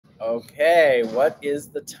Okay, what is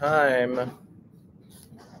the time?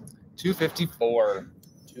 2:54.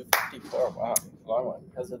 2:54. Wow, long one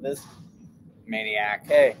because of this Maniac.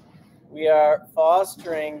 Okay, we are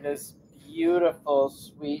fostering this beautiful,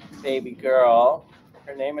 sweet baby girl.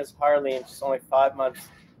 Her name is Harley, and she's only 5 months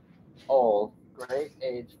old. Great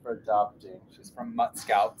age for adopting. She's from Mutt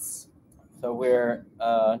Scouts. So we're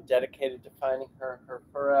dedicated to finding her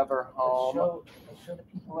forever home. Show the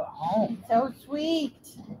people at home. So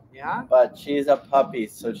sweet. Yeah? But she's a puppy,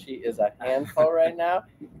 so she is a handful right now,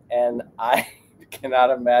 and I cannot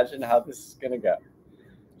imagine how this is going to go.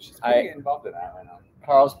 She's pretty involved in that right now.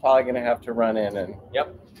 Carl's probably going to have to run in and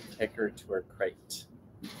take her to her crate.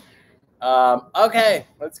 Okay,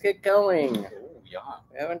 let's get going. Oh, yeah.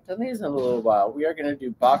 We haven't done these in a little while. We are going to do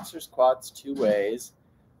boxer squats 2 ways.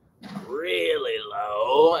 Really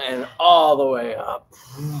low and all the way up.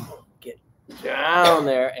 Get down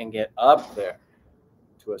there and get up there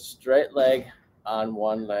to a straight leg on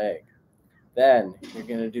one leg. Then you're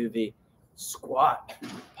going to do the squat,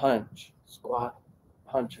 punch, squat,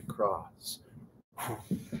 punch across.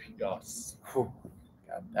 Yes.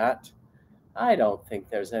 Got that. I don't think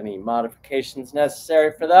there's any modifications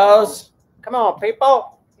necessary for those. Come on,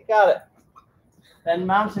 people. You got it. Then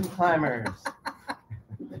mountain climbers.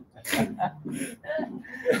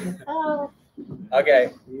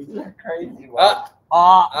 Okay. These are crazy ones.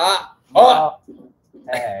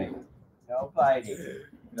 Hey. No biting.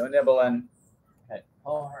 No nibbling. Okay.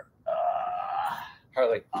 Pull her.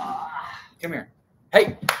 Harley. Come here.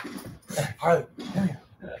 Hey. Harley, come here.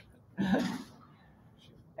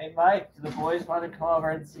 Hey, Mike, do the boys want to come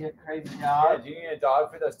over and see a crazy Yeah, dog? do you need a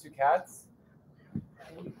dog for those 2 cats?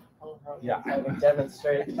 Yeah. I can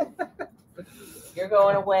demonstrate. You're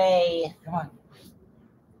going away. Come on.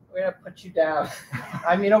 We're going to put you down.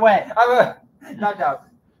 I mean, away. Not down.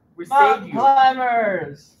 We saved Mountain you.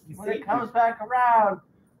 climbers. We When it saved comes back around.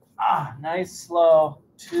 Nice slow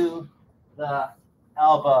to the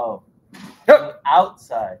elbow. The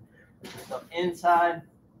outside. So inside,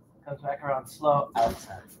 comes back around slow,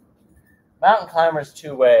 outside. Mountain climbers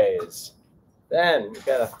 2 ways. Then we've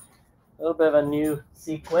got a little bit of a new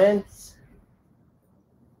sequence.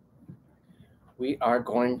 We are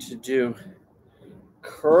going to do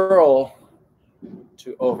curl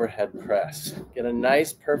to overhead press. Get a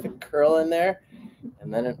nice perfect curl in there,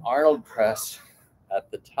 and then an Arnold press at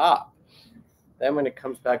the top. Then when it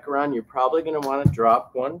comes back around, you're probably going to want to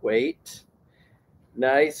drop one weight.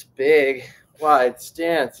 Nice, big, wide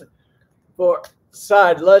stance for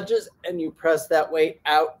side lunges, and you press that weight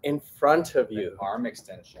out in front of you. Arm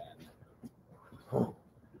extension.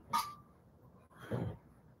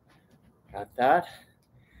 Got that?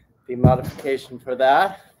 The modification for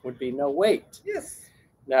that would be no weight. Yes.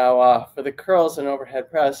 Now, for the curls and overhead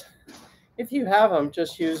press, if you have them,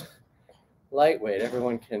 just use lightweight.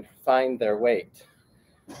 Everyone can find their weight.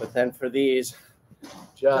 But then for these,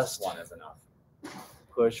 just one is enough.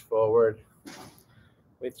 Push forward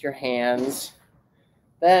with your hands.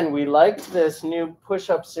 Then we liked this new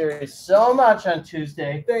push-up series so much on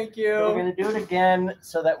Tuesday. Thank you. We're going to do it again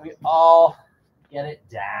so that we all get it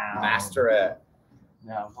down. Master it.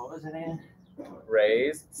 Now, what was it in?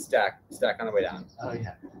 Raise, stack on the way down. Oh,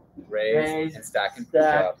 yeah. Raise and stack and push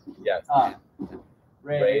up. Yes. Up.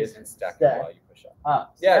 Raise and stack while you push up.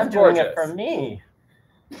 Up. Yeah, I'm it's doing gorgeous. it for me.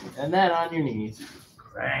 And then on your knees,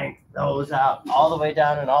 crank those out all the way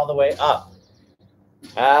down and all the way up.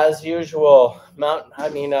 As usual,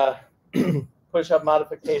 push-up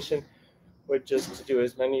modification would just to do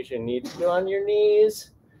as many as you need to do on your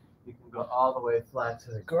knees. You can go all the way flat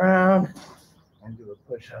to the ground and do a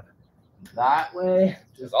push-up that way.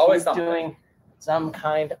 There's always keep something. doing some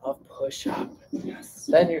kind of push-up. Yes.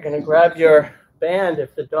 Then you're going to grab your band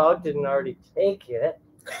if the dog didn't already take it.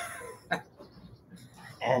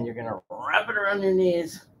 And you're going to wrap it around your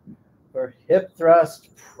knees for hip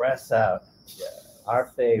thrust, press out. Yeah. Our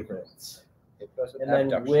favorites. Hip thrust with And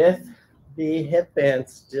then abduction. with the hip band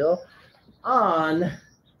still on,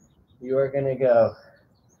 you are going to go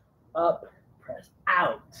up, press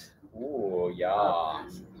out. Ooh, yeah.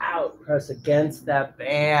 Out, press against that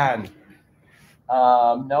band.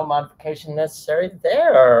 No modification necessary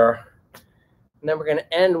there. And then we're going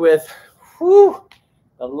to end with the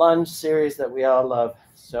lunge series that we all love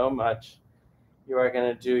so much. You are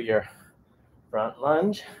going to do your front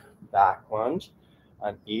lunge, back lunge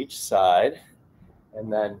on each side,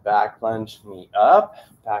 and then back lunge, knee up,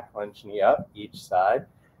 each side,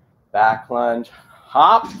 back lunge,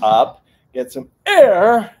 hop up, get some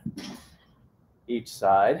air each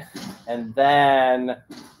side, and then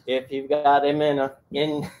if you've got them in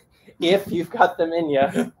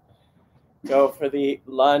you, go for the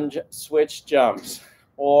lunge switch jumps,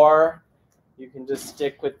 or you can just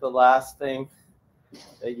stick with the last thing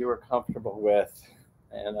that you were comfortable with,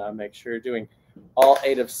 and make sure you're doing all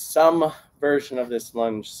 8 of some version of this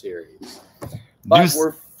lunge series. But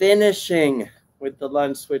we're finishing with the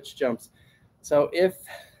lunge switch jumps. So if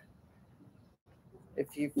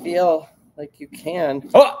you feel like you can,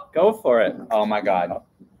 go for it. Oh my God.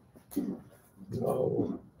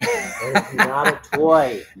 No. It's not a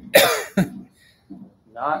toy.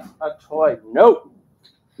 Not a toy. Nope.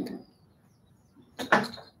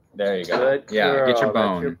 There you go. Good girl. Yeah, get your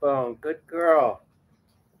bone. Get your bone. Good girl.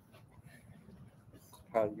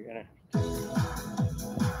 Oh, you're gonna...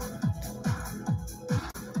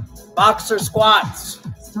 Boxer squats.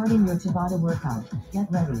 Starting your Tabata workout.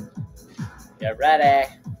 Get ready. Get ready.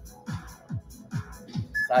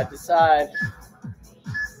 Side to side.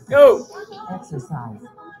 Go. Exercise.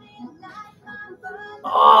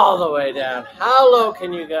 All the way down. How low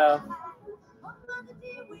can you go?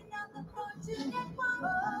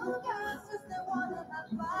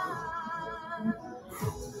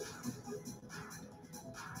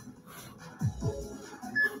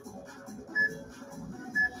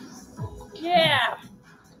 Yeah.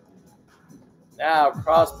 Now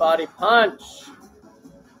cross body punch.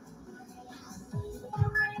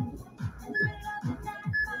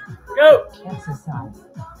 Go. Exercise.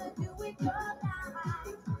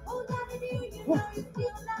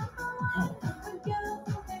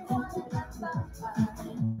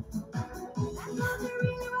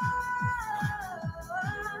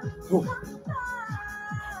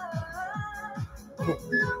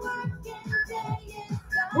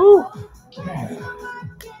 Woo.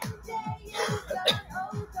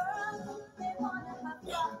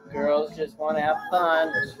 Girls just want to have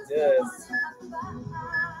fun. Yes.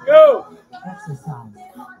 Go. Exercise.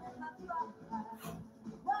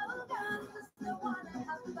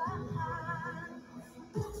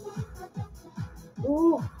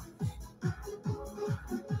 Ooh.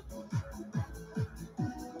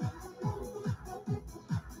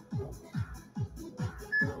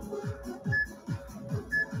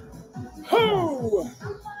 Woo.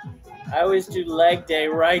 I always do leg day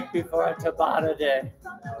right before a Tabata day.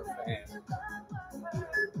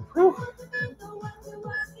 Woo.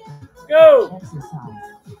 Go. Exercise.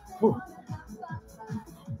 Woo.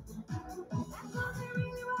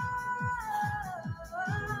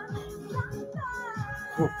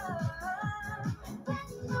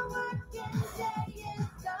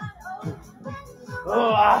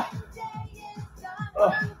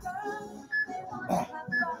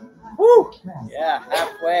 Woo. Yeah,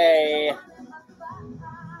 halfway.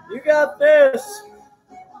 You got this.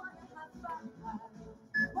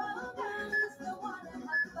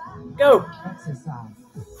 Go. Exercise.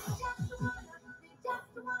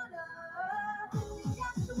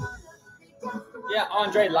 Yeah,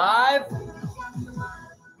 Andre live.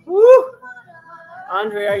 Woo.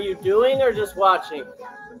 Andre, are you doing or just watching?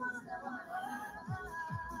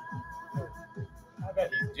 I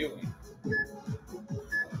bet he's doing.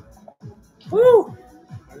 Woo.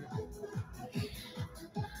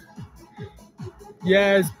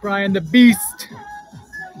 Yes, Brian the Beast.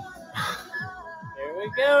 Here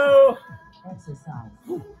we go. Exercise.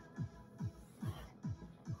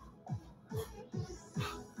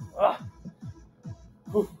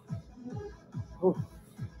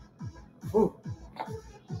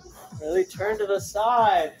 Really turn to the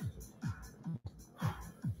side.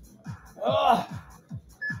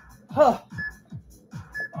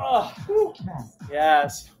 Rest.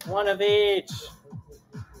 Yes, one of each.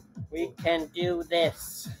 We can do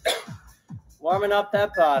this. Warming up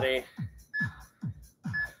that body.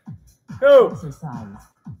 Go. Exercise.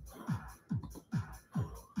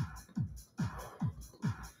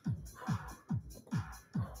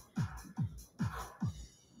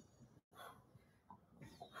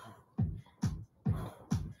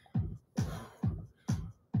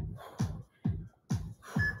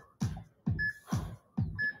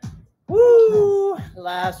 Woo!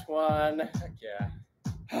 Last one. Heck yeah.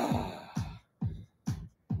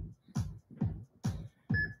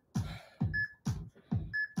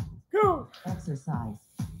 Go. Exercise.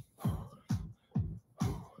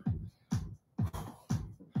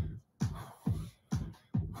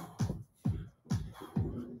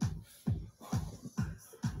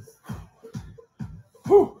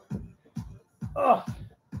 Whew.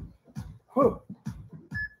 Whew.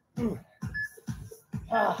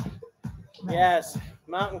 Yes,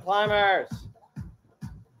 mountain climbers.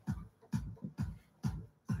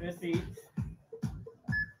 Good feet.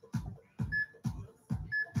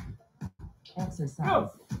 Exercise.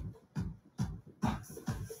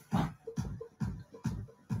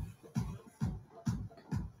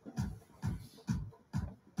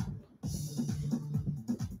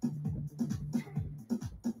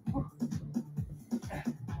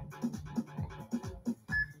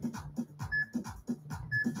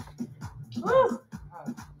 Woo.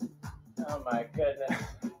 Oh my goodness.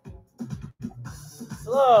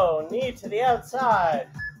 Slow, knee to the outside.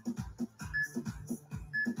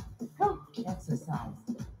 Come. Exercise.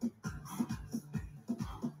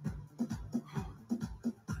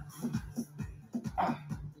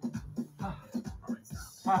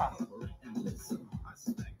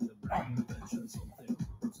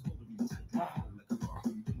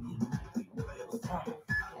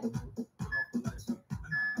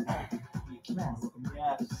 Rest.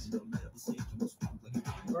 Yes.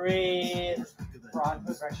 Breathe. Ron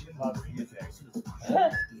actually loves music.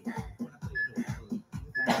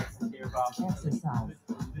 Hear about Exercise.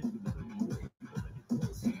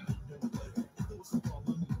 Rest.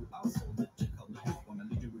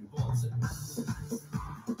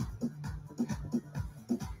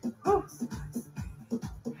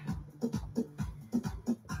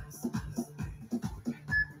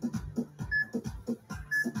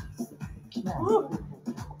 Woo.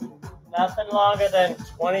 Nothing longer than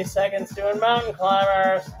 20 seconds doing mountain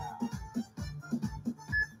climbers.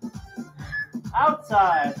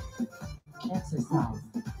 Outside. Exercise.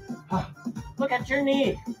 Look at your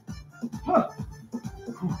knee.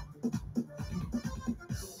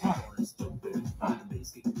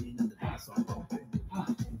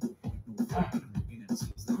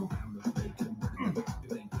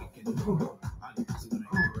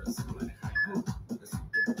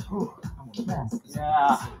 Rest.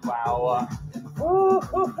 Yeah. Wow.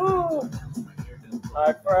 Woo-hoo-hoo.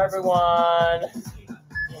 Hard for everyone.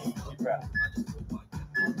 Deep breath.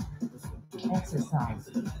 Exercise.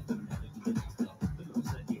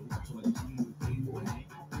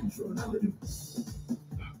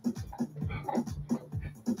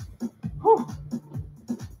 Whew.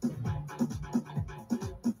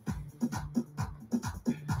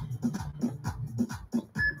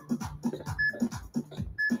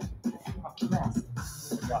 Rest.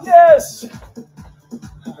 Yes.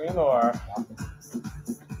 3 more.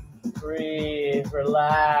 Breathe.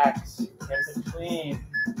 Relax. In between.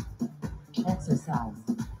 Exercise.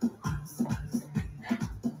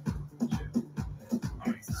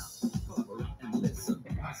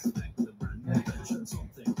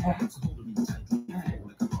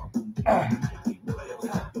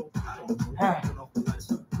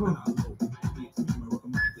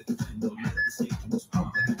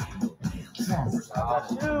 Rest. Got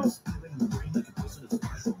 2.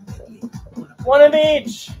 1 of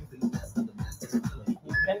each. You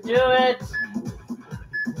can do it.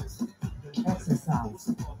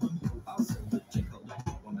 Exercise.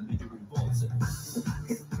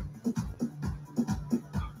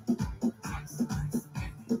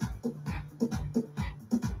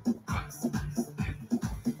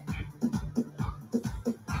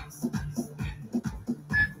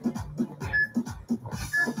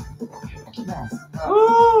 Rest.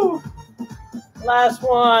 Woo! Last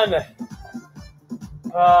one.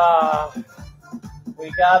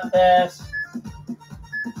 We got this.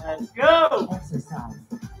 Let's go. Exercise.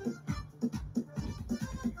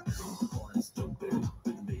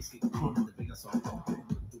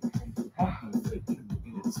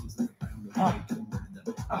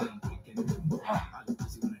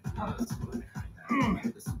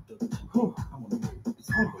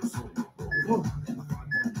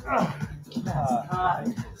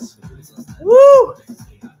 Woo!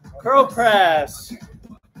 Curl press.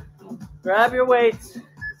 Grab your weights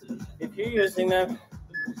if you're using them.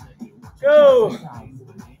 Go.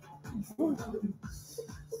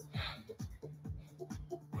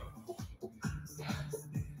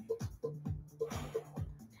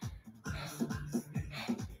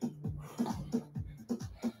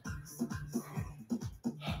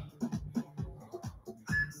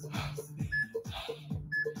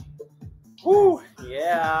 Woo!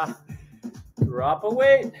 Yeah. Drop a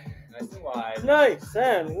weight. nice and wide. Nice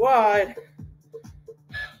and wide.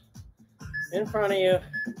 In front of you.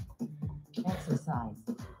 Exercise.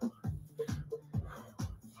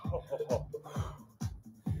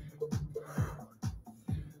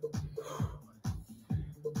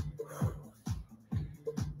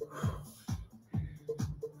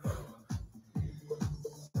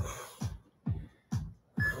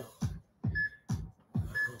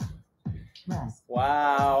 Rest.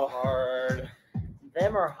 Wow, hard.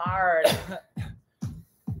 Them are hard.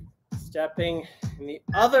 Stepping in the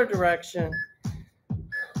other direction.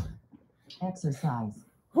 Exercise.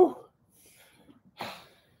 Whew.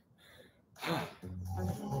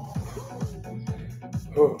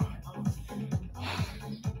 Whew.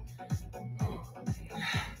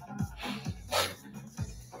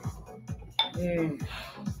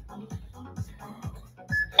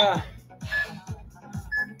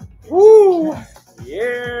 Woo!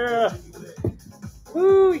 Yeah!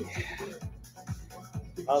 Woo! Yeah.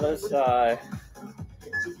 Other side.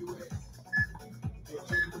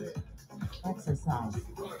 Exercise.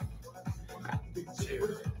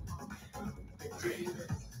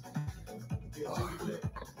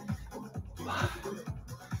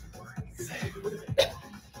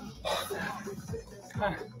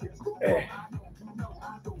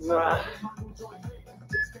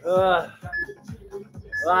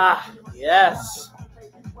 Yes.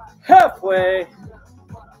 Halfway.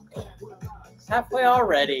 Halfway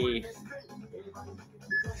already.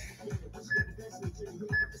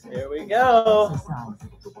 Here we go. Exercise.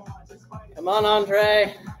 Come on,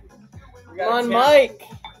 Andre. We Come got on, Tim. Mike.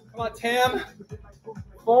 Come on, Tim.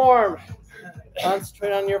 Form.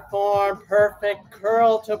 Concentrate on your form. Perfect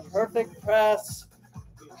curl to perfect press.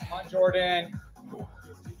 Come on, Jordan.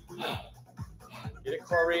 Get it,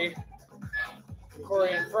 Corey.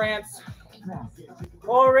 Corey in France. Rest.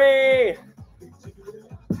 Corey.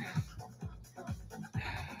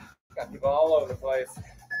 Got people all over the place.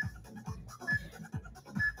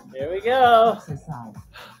 Here we go. Exercise.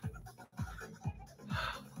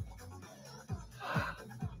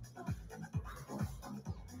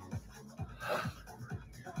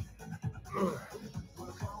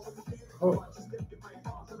 Oh.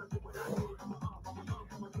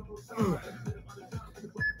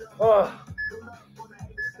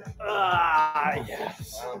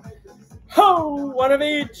 Yes. Oh, one of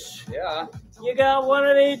each. Yeah. You got one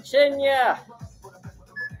of each in ya.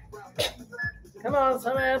 Come on,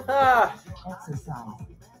 Samantha. Exercise.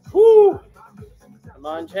 Woo. Come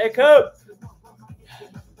on, Jacob.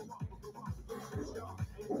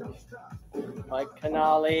 Mike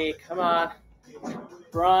Canali, come on.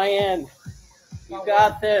 Brian, you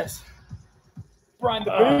got this. Brian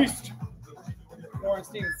the Beast.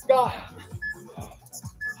 Warrenstein Scott.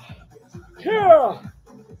 Yeah.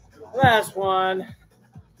 Last one.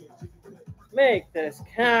 Make this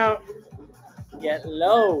count. Get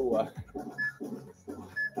low.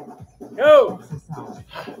 Go. Exercise.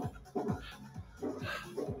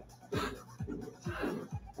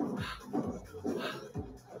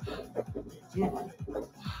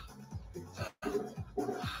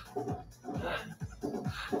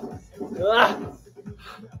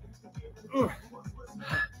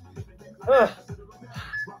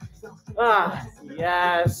 Ah.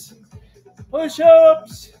 Yes.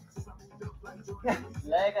 Push-ups.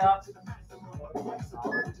 Leg up.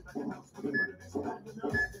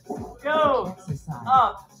 Go. Exercise.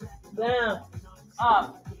 Up, down,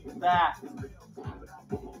 up, back.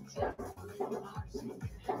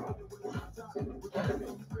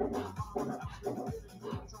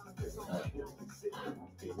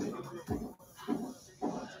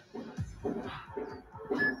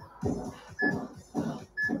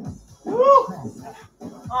 Woo! Rest.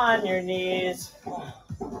 On your knees.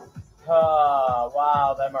 Oh,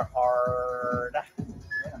 wow, them are hard.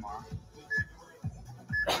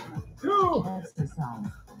 Woo! Exercise.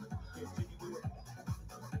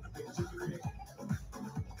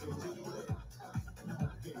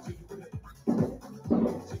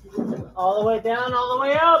 All the way down, all the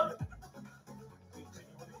way up.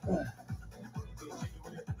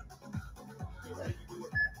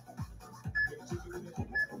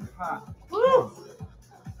 Woo!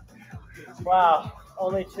 Wow,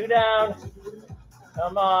 only 2 down.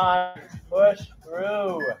 Come on, push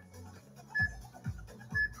through.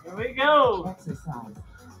 Here we go. Exercise.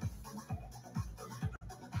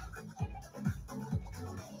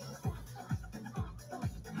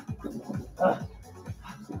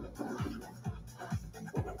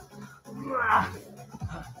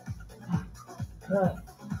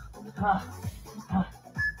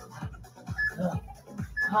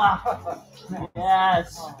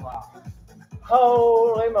 Yes. Oh, wow.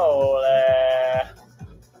 Holy moly.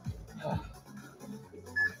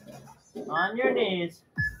 On your knees.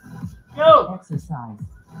 Go. Exercise.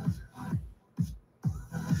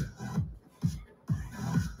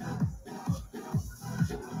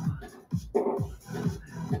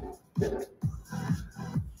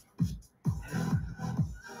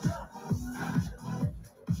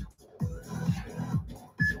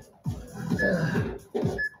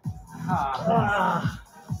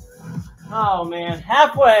 Oh man,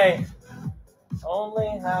 halfway. Only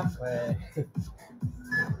halfway.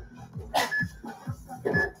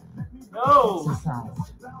 Go.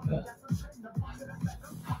 Exercise.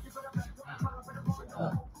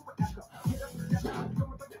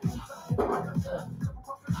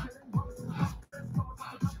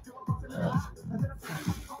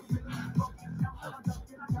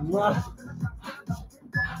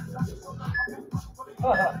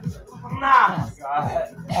 Nah.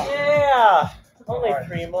 Yeah. Only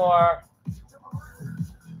 3 more.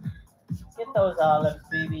 Get those olives,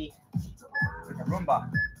 baby. Like a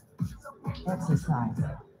Roomba. Exercise.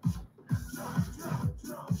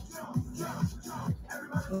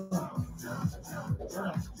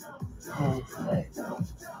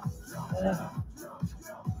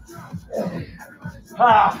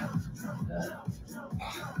 Ah.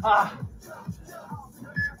 Ah.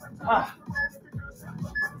 Ah.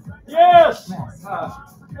 Yes. Rest.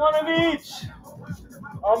 One of each.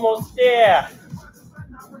 Almost there.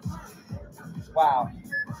 Wow.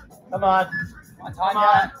 Come on. Come Come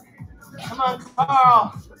on. Come on,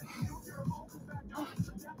 Karl.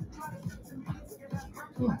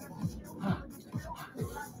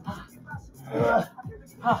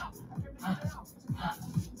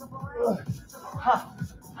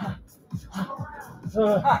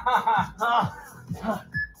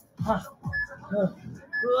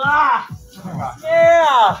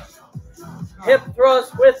 Yeah. Hip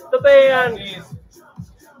thrust with the band.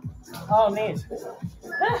 Oh, knees.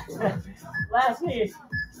 Last knee.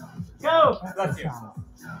 Go. Bless you.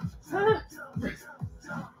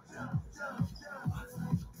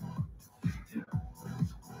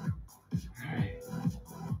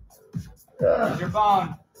 Here's your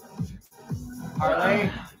bone.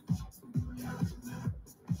 Harley.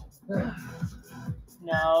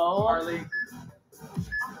 No. Harley.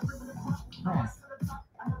 Rest.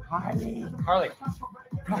 Harley. Harley.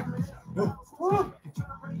 Woo.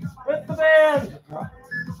 With the band.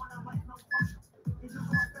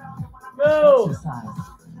 Go.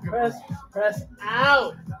 Exercise. Press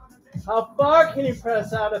out. How far can you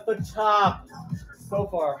press out at the top? So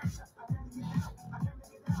far.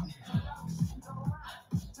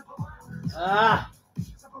 Ah.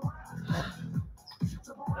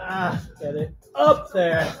 Get it up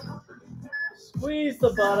there. Squeeze the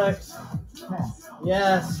buttocks. Rest.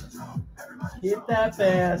 Yes. Keep that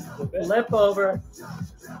band. Flip over.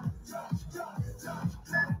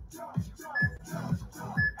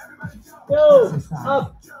 Go.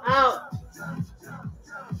 Up. Out.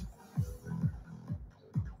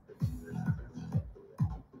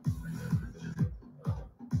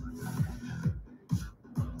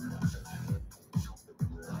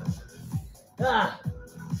 Ah.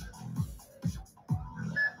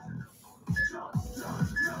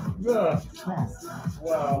 Rest.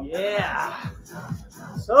 Wow. Yeah.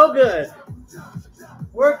 So good.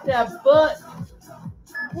 Work that butt.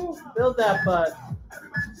 Build that butt.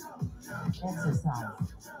 Exercise.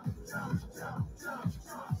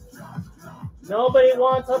 Nobody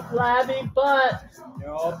wants a flabby butt.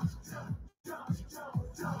 Nope.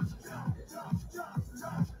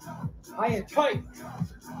 High and tight.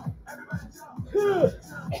 Rest.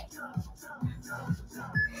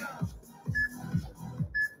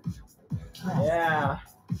 Yeah.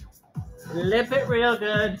 Lip it real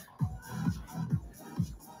good.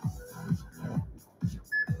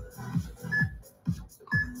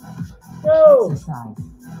 Go. Exercise.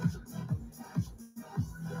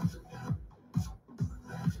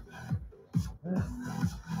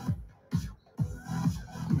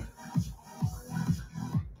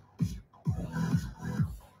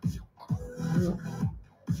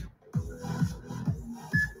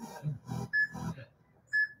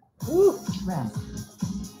 Woo. Rest.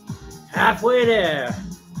 Halfway there.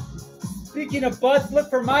 Speaking of butts, look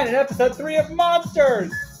for mine in episode 3 of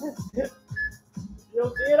Monsters. You'll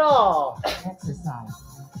see it all. Exercise.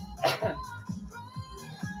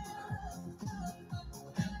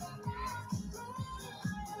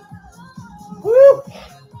 Woo.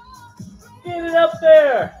 Get it up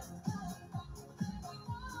there.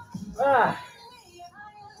 Ah.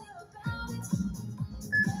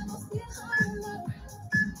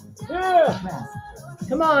 Yeah. Rest.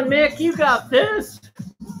 Come on, Mick, you got this.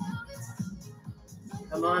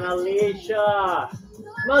 Come on, Alicia.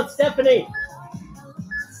 Come on, Stephanie.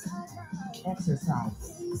 Exercise.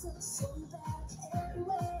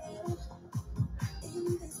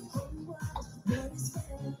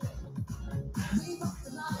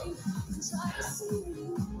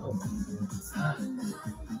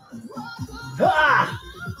 Ah!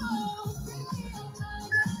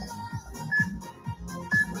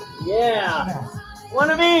 Yeah. Rest. One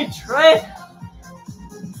of each, right?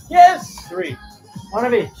 Yes. 3. One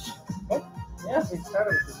of each. What? Yes, we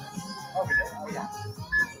started with this. Oh, we did? Oh, yeah.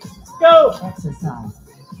 Go. Exercise.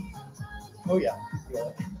 Oh, yeah. Feel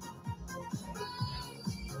it.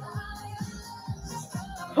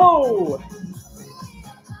 Ho.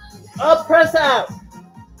 Up, press out.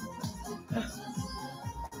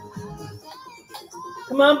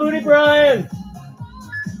 Come on, Booty Brian.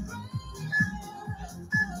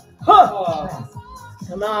 Huh. Rest.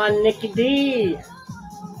 Come on, Nikki D.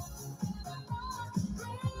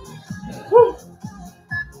 Woo.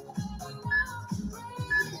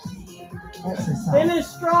 Exercise. Finish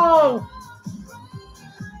strong.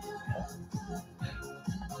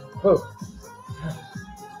 Woo.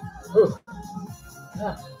 Woo.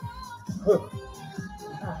 Woo.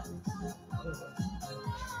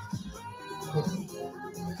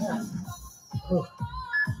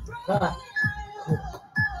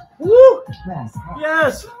 Woo. Rest.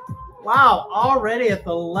 Yes. Wow. Already at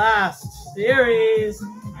the last series.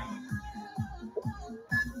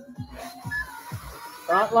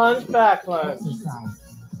 Front lunge, back lunge. Exercise.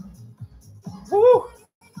 Woo.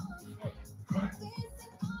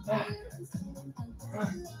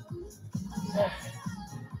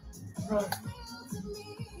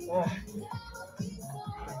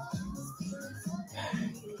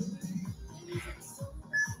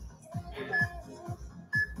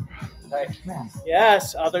 Right. Rest.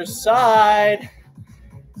 Yes, other side.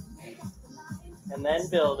 And then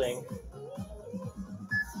building.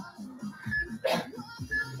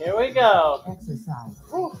 Here we go. Exercise.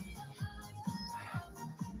 Woo.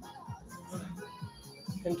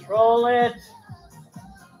 Control it.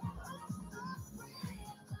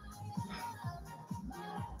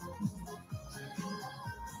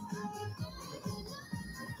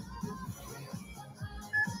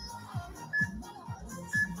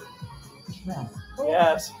 Rest.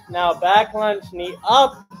 Yes. Now back lunge, knee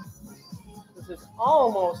up. This is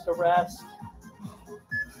almost a rest.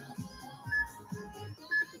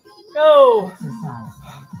 Go. Exercise.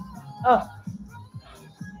 Up.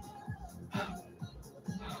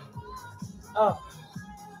 Up.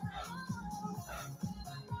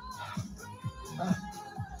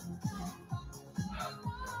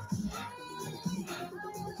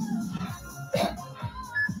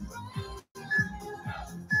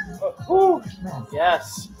 Woo. Rest.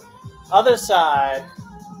 Yes. Other side.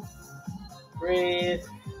 Breathe.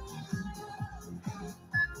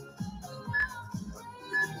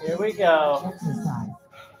 Here we go. Exercise.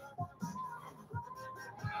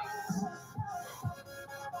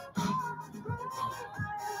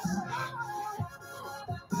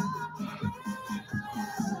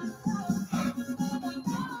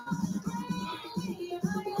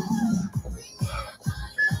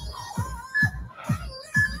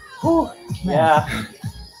 Whew. Yeah.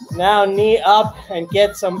 Now knee up and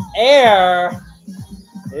get some air.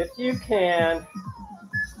 If you can.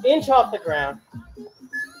 Inch off the ground.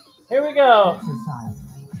 Here we go. Exercise.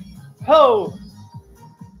 Ho.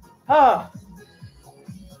 Ha.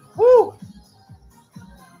 Woo.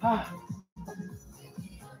 Ha.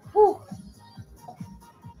 Woo.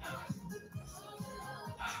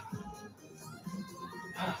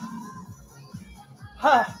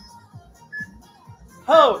 Ha.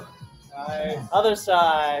 Ho. Nice. Other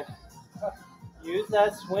side. Use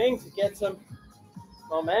that swing to get some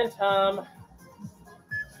momentum.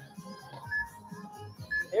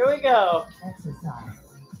 Here we go. Exercise.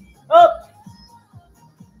 Up.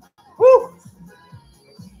 Woo.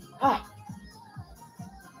 Ha.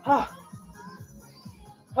 Ha.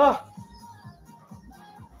 Ha.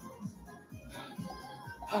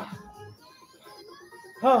 Ha.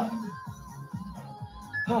 Ha.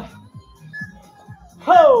 Ha.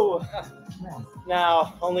 Ho. Rest.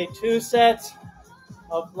 Now, only 2 sets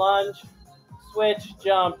of lunge, switch,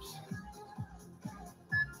 jumps.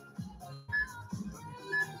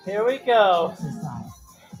 Here we go. Exercise.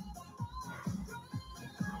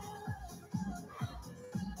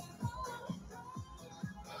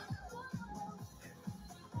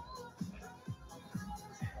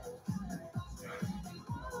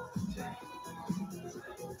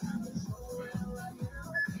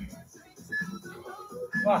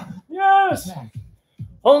 Yes! Rest.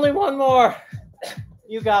 Only one more.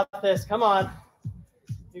 You got this. Come on.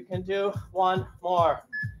 You can do one more.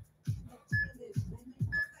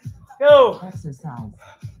 Go. Exercise.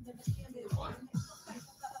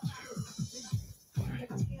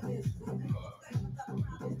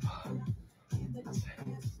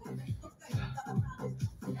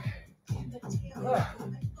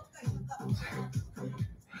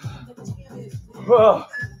 Whoa.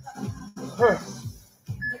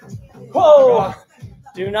 Whoa.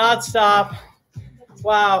 Do not stop.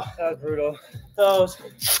 Wow. That was brutal. Those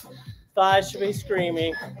thighs should be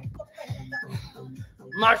screaming.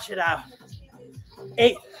 March it out.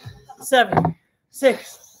 8, 7,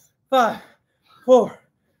 6, 5, 4,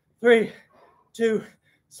 3, 2.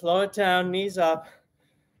 Slow it down. Knees up.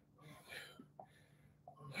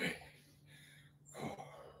 3, 4.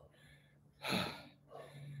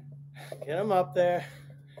 Get them up there.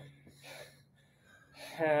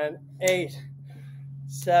 And 8,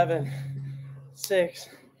 7, 6,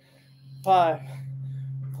 5,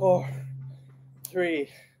 4, 3,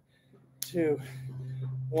 2,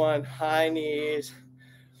 1. High knees.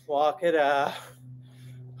 Walk it out.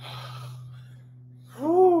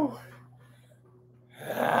 Whew.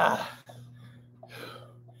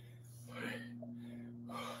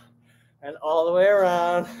 And all the way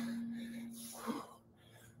around.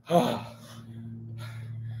 Oh.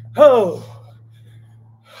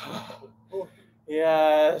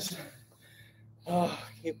 Yes.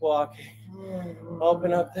 Keep walking.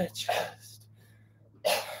 Open up that chest.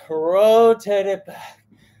 Rotate it back.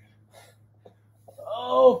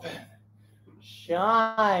 Open.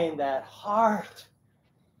 Shine that heart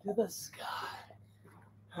to the sky.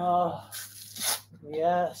 Oh,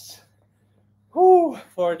 yes. Whew.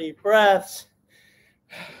 4 deep breaths.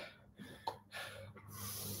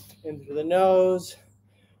 In through the nose.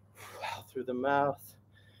 Out through the mouth.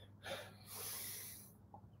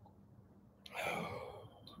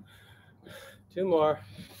 Two more.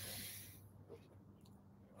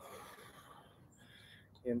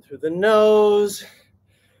 In through the nose.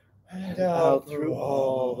 And out through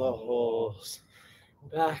all the holes.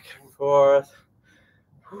 Back and forth.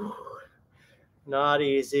 Not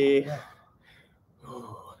easy.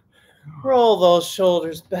 Roll those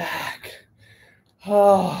shoulders back.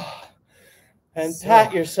 Oh. And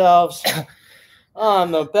pat yourselves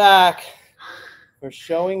on the back for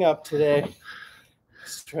showing up today.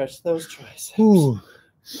 Stretch those triceps. Ooh.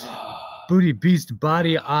 Booty, beast,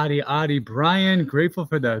 body, adi. Brian, grateful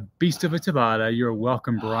for the beast of a Tabata. You're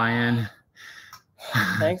welcome, Brian.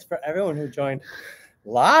 Thanks for everyone who joined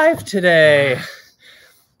live today.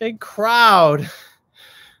 Big crowd.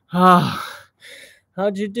 Oh,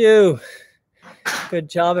 how'd you do? Good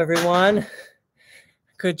job, everyone.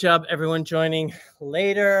 Good job, everyone joining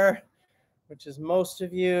later, which is most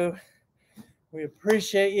of you. We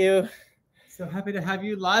appreciate you. So happy to have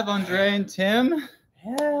you live, Andre and Tim.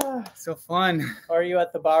 Yeah. So fun. Or are you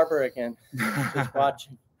at the barber again? Just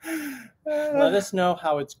watching. Let us know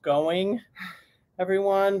how it's going.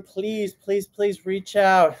 Everyone, please reach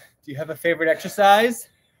out. Do you have a favorite exercise?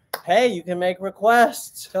 Hey, you can make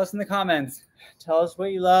requests. Tell us in the comments. Tell us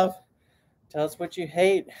what you love. Tell us what you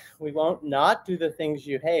hate. We won't not do the things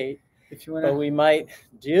you hate, If you want but to, we might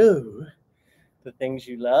do the things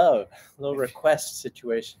you love. A little request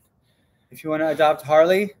situation. if you want to adopt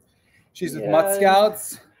Harley, she's with Mutt Yeah.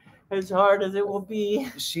 Scouts. As hard as it will be.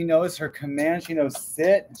 She knows her command. She knows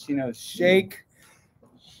sit. She knows shake.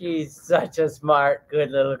 She's such a smart, good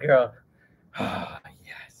little girl.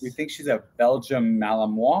 Yes. We think she's a Belgium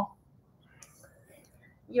Malinois.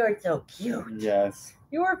 You're so cute. Yes.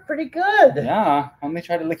 You were pretty good. Yeah. Only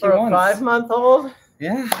try to lick For you a once. 5-month-old,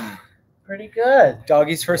 Yeah. pretty good.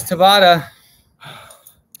 Doggy's first Tabata.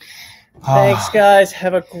 Thanks, guys.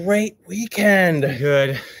 Have a great weekend.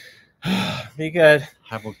 Good. Be good.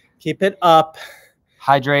 Keep it up.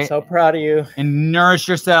 Hydrate So proud of you. and nourish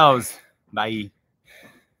yourselves. Bye.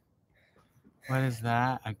 What is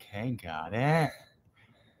that? Okay, got it.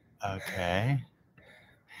 Okay.